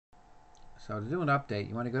So to do an update,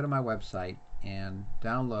 you want to go to my website and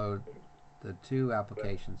download the two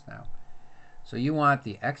applications now. So you want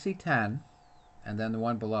the XE10 and then the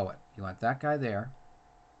one below it. You want that guy there.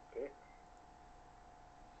 Okay.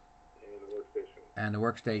 And the workstation. And the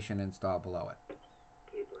workstation installed below it.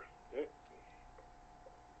 Paper. Okay.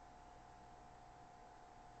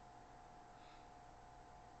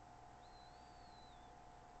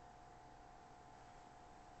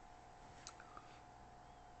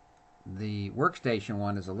 The workstation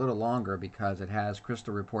one is a little longer because it has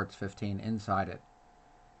Crystal Reports 15 inside it.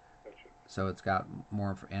 Gotcha. So it's got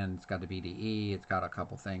more, and it's got the BDE, it's got a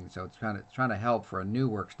couple things. So it's trying to help for a new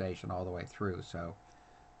workstation all the way through. So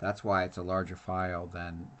that's why it's a larger file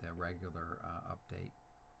than the regular update.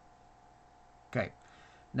 Okay.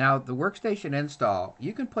 Now the workstation install,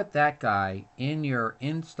 you can put that guy in your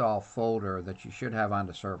install folder that you should have on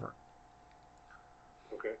the server.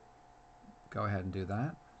 Okay. Go ahead and do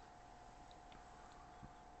that.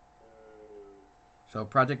 So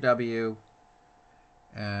Project W,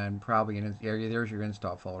 and probably there's your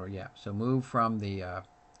install folder. Yeah. So move from the.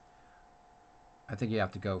 I think you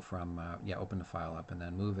have to go from open the file up and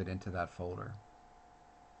then move it into that folder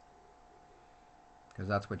because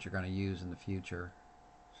that's what you're going to use in the future.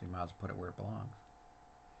 So you might as well put it where it belongs.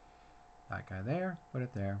 That guy there, put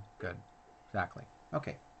it there. Good. Exactly.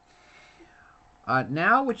 Okay.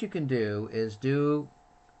 Now what you can do is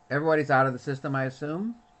everybody's out of the system, I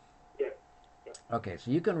assume? Yeah. Okay,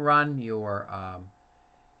 so you can run your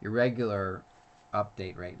regular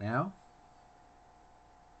update right now.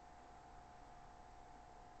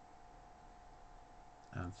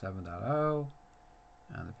 On 7.0.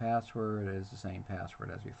 And the password is the same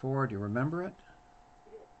password as before. Do you remember it?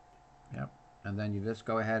 Yep. And then you just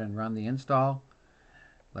go ahead and run the install.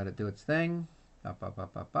 Let it do its thing. Up, up,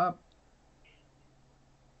 up, up, up.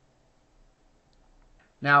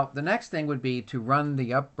 Now, the next thing would be to run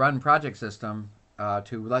the run project system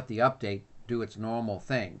to let the update do its normal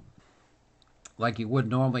thing, like you would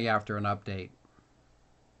normally after an update.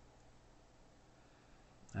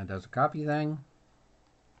 And it does a copy thing,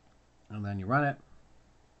 and then you run it,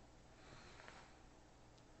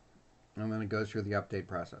 and then it goes through the update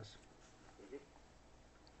process.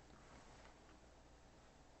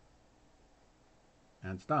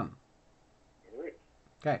 And it's done. All right.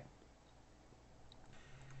 Okay.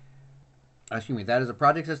 Excuse me, that is a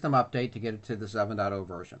project system update to get it to the 7.0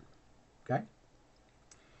 version. Okay?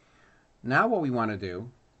 Now what we want to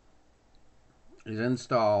do is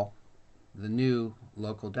install the new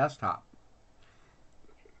local desktop.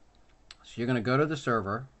 So you're going to go to the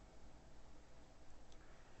server,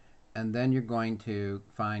 and then you're going to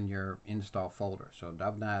find your install folder. So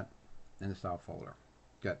 .NET install folder.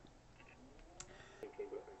 Good.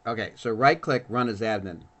 Okay, so right-click, run as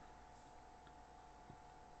admin.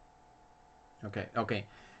 Okay.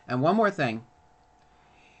 And one more thing.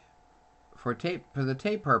 For the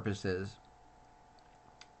tape purposes,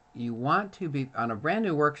 you want to be on a brand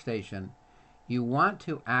new workstation. You want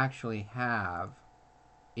to actually have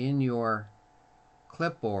in your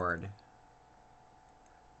clipboard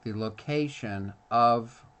the location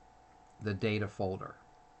of the data folder.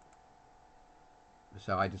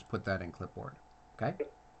 So I just put that in clipboard. Okay.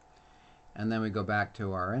 And then we go back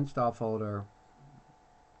to our install folder.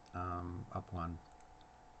 Up one,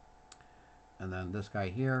 and then this guy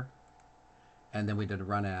here, and then we did a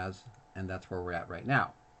run as, and that's where we're at right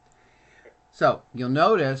now. So you'll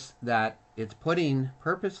notice that it's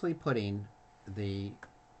purposely putting the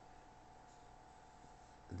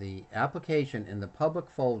application in the public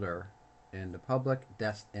folder, in the public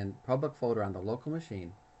folder on the local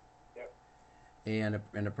machine, Yep. and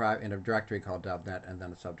in a directory called .NET, and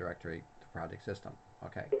then a subdirectory to project system.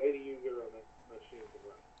 Okay. So any user on that machine can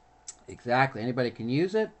run. Exactly. Anybody can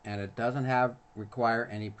use it, and it doesn't require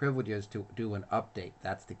any privileges to do an update.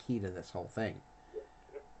 That's the key to this whole thing.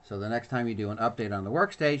 So the next time you do an update on the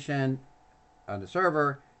workstation, on the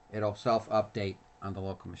server, it'll self-update on the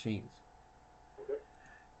local machines. Okay.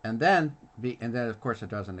 And then of course it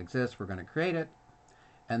doesn't exist. We're going to create it,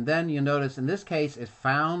 and then you notice in this case it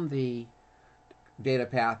found the data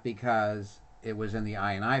path because it was in the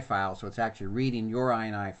INI file. So it's actually reading your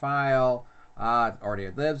INI file. It already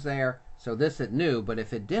lives there. So this it knew, but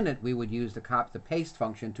if it didn't, we would use the paste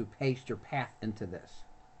function to paste your path into this.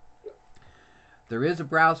 There is a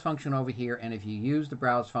browse function over here, and if you use the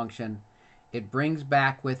browse function, it brings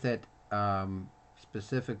back with it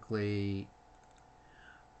specifically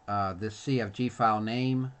this CFG file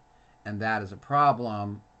name, and that is a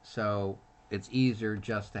problem. So it's easier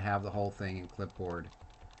just to have the whole thing in clipboard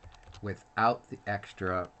without the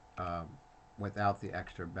extra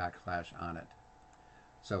backslash on it.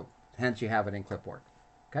 So hence you have it in clipboard.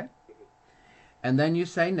 Okay? And then you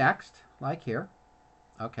say next, like here.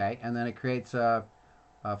 Okay, and then it creates a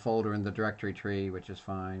folder in the directory tree, which is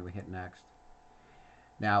fine. We hit next.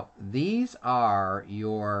 Now, these are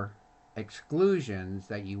your exclusions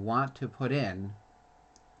that you want to put in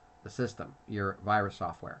the system, your virus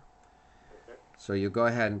software. Okay. So you go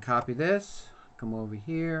ahead and copy this, come over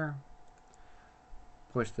here,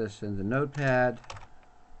 push this in the notepad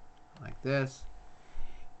like this,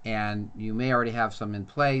 and you may already have some in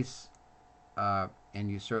place, and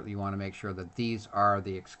you certainly want to make sure that these are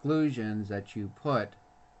the exclusions that you put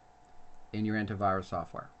in your antivirus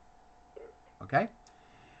software. Okay?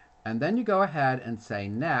 And then you go ahead and say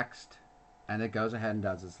next, and it goes ahead and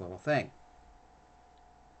does this little thing,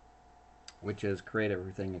 which is create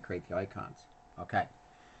everything and create the icons. Okay.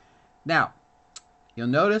 Now, you'll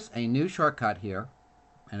notice a new shortcut here,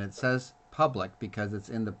 and it says public because it's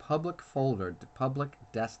in the public folder, the public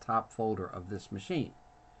desktop folder of this machine.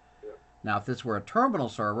 Yeah. Now, if this were a terminal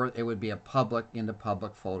server, it would be a public in the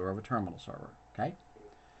public folder of a terminal server. Okay?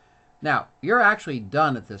 Now, you're actually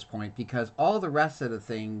done at this point because all the rest of the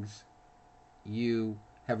things you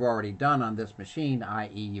have already done on this machine,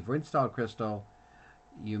 i.e. you've installed Crystal,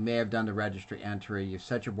 you may have done the registry entry, you've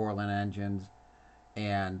set your Borland engines,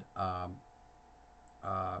 and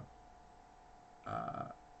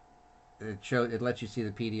it lets you see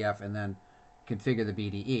the PDF and then configure the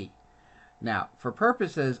BDE. Now, for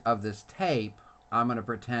purposes of this tape, I'm going to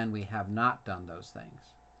pretend we have not done those things.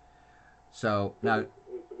 So now,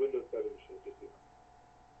 It's a Windows 7 machine, just so you know.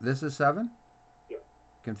 this is 7? Yeah.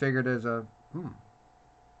 Configured as a...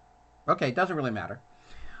 Okay, it doesn't really matter.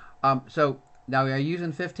 So now, are you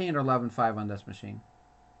using 15 or 11.5 on this machine?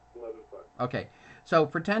 11.5. Okay, so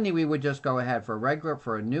pretending we would just go ahead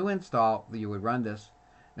for a new install, you would run this.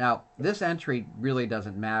 Now, this entry really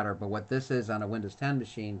doesn't matter, but what this is on a Windows 10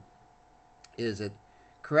 machine is it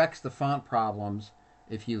corrects the font problems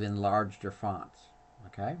if you've enlarged your fonts.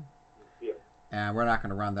 Okay? Yeah. And we're not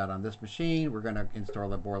going to run that on this machine. We're going to install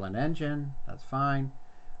the Borland engine. That's fine.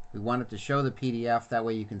 We want it to show the PDF. That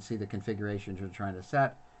way you can see the configurations you're trying to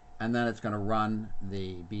set. And then it's going to run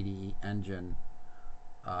the BDE engine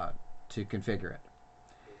to configure it.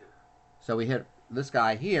 So we hit this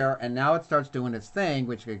guy here, and now it starts doing its thing,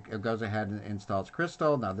 which it goes ahead and installs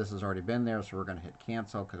Crystal. Now this has already been there, so we're going to hit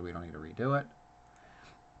cancel because we don't need to redo it.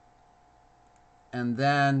 And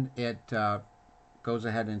then it goes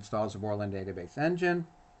ahead and installs the Borland database engine.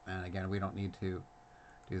 And again, we don't need to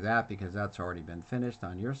do that because that's already been finished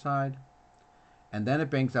on your side. And then it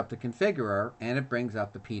brings up the configurer, and it brings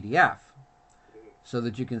up the PDF so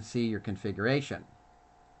that you can see your configuration.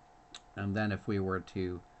 And then if we were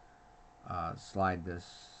to slide this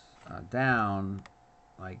down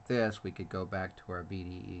like this, we could go back to our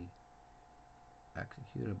BDE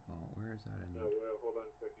executable. Where is that in Well, hold on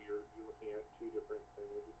a second. You're looking at two different things.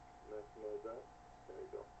 We'll just maximize that. There you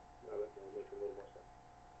go. Now that will make a little more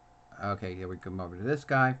sense. Okay, here we come over to this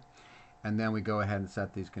guy. And then we go ahead and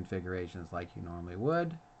set these configurations like you normally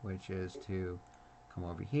would, which is to come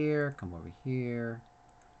over here,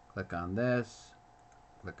 click on this,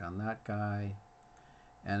 click on that guy.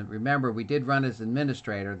 And remember, we did run as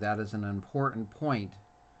administrator. That is an important point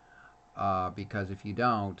because if you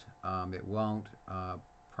don't, it won't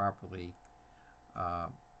properly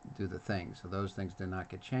do the thing. So those things did not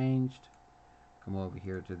get changed. Come over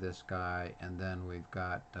here to this guy, and then we've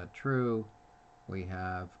got true. We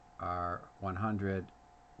have our 100.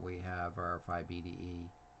 We have our 5 BDE,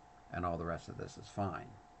 and all the rest of this is fine.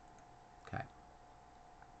 Okay.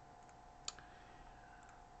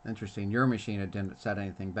 Interesting. Your machine, it didn't set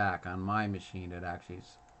anything back. On my machine, it actually...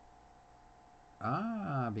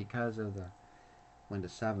 because of the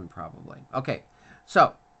Windows 7, probably. Okay.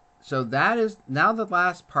 So that is... Now the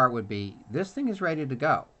last part would be, this thing is ready to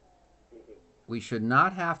go. We should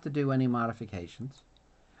not have to do any modifications.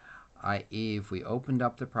 I.e., if we opened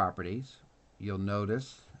up the properties, you'll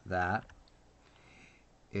notice that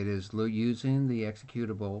it is using the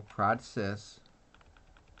executable prod.sys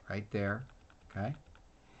right there. Okay.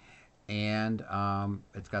 And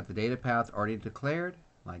it's got the data path already declared,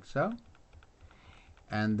 like so.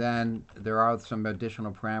 And then there are some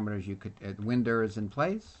additional parameters you could... Winder is in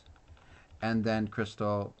place. And then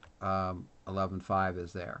Crystal 11.5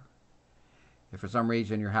 is there. If for some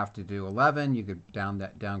reason you have to do 11, you could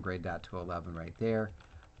downgrade that to 11 right there.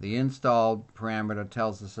 The installed parameter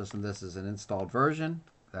tells the system this is an installed version.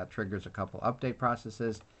 That triggers a couple update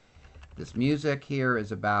processes. This music here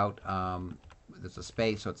is about... there's a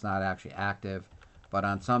space, so it's not actually active. But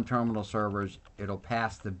on some terminal servers, it'll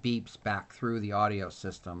pass the beeps back through the audio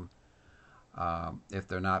system if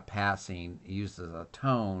they're not passing, it uses a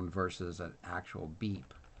tone versus an actual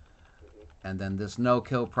beep. And then this no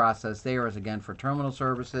kill process there is again for terminal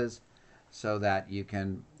services, so that you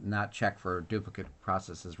can not check for duplicate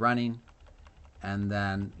processes running. And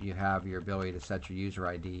then you have your ability to set your user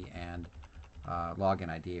ID and login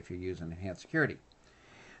ID if you're using enhanced security.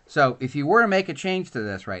 So if you were to make a change to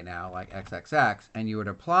this right now, like XXX, and you would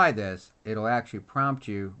apply this, it'll actually prompt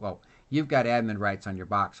you. Well, you've got admin rights on your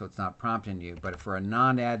box, so it's not prompting you. But for a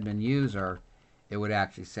non-admin user, it would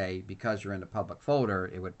actually say, because you're in the public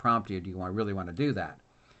folder, it would prompt you, do you really want to do that?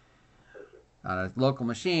 On a local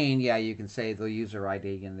machine, yeah, you can save the user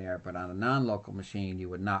ID in there, but on a non-local machine, you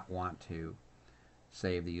would not want to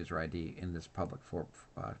save the user ID in this public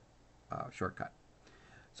shortcut.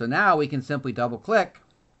 So now we can simply double-click,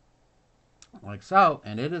 like so,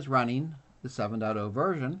 and it is running the 7.0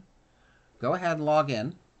 version. Go ahead and log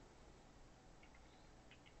in.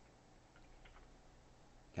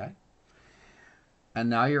 Okay. And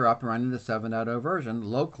now you're up and running the 7.0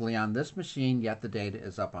 version locally on this machine, yet the data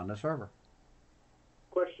is up on the server.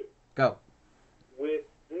 Question. Go. With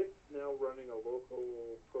this now running a local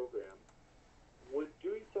program, would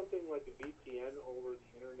doing something like a VPN over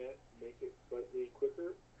the internet make it slightly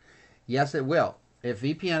quicker? Yes, it will. If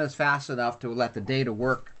VPN is fast enough to let the data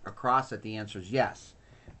work across it, the answer is yes.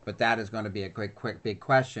 But that is going to be a quick, big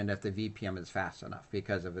question if the VPN is fast enough,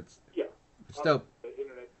 because if it's still the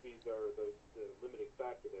internet speeds are the limiting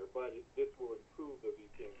factor there, but this will improve the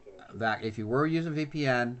VPN connection. That if you were using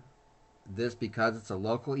VPN, this, because it's a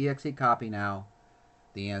local exe copy now,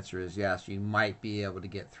 the answer is yes. You might be able to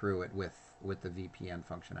get through it with the VPN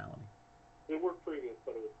functionality. It worked previous,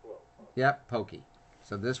 but it was slow. Yep, pokey.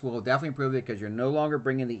 So this will definitely improve it because you're no longer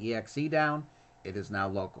bringing the exe down. It is now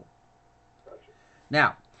local. Gotcha.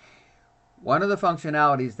 Now, one of the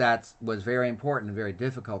functionalities that was very important and very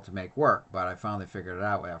difficult to make work, but I finally figured it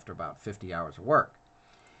out after about 50 hours of work,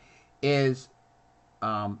 is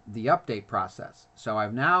the update process. So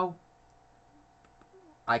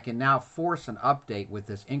I can now force an update with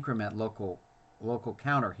this increment local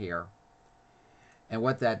counter here. And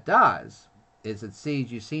what that does is it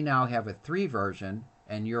sees, you see now I have a 3 version,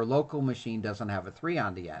 and your local machine doesn't have a 3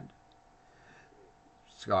 on the end.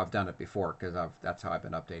 So I've done it before because that's how I've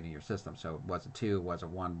been updating your system. So it was a 2, was a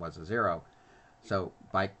 1, was a 0. So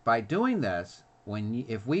by doing this,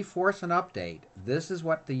 if we force an update, this is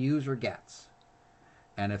what the user gets.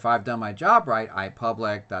 And if I've done my job right, I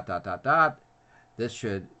public ... This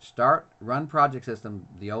should run project system.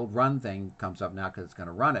 The old run thing comes up now because it's going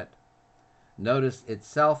to run it. Notice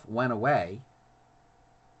itself went away.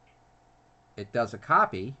 It does a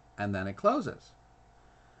copy, and then it closes.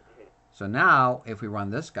 So now, if we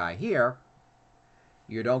run this guy here,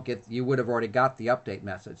 you would have already got the update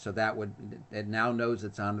message. So it now knows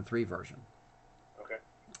it's on the 3 version. Okay.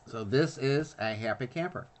 So this is a happy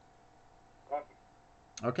camper. Awesome.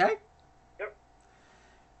 Okay? Yep.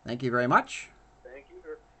 Thank you very much. Thank you,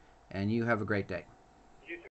 sir. And you have a great day.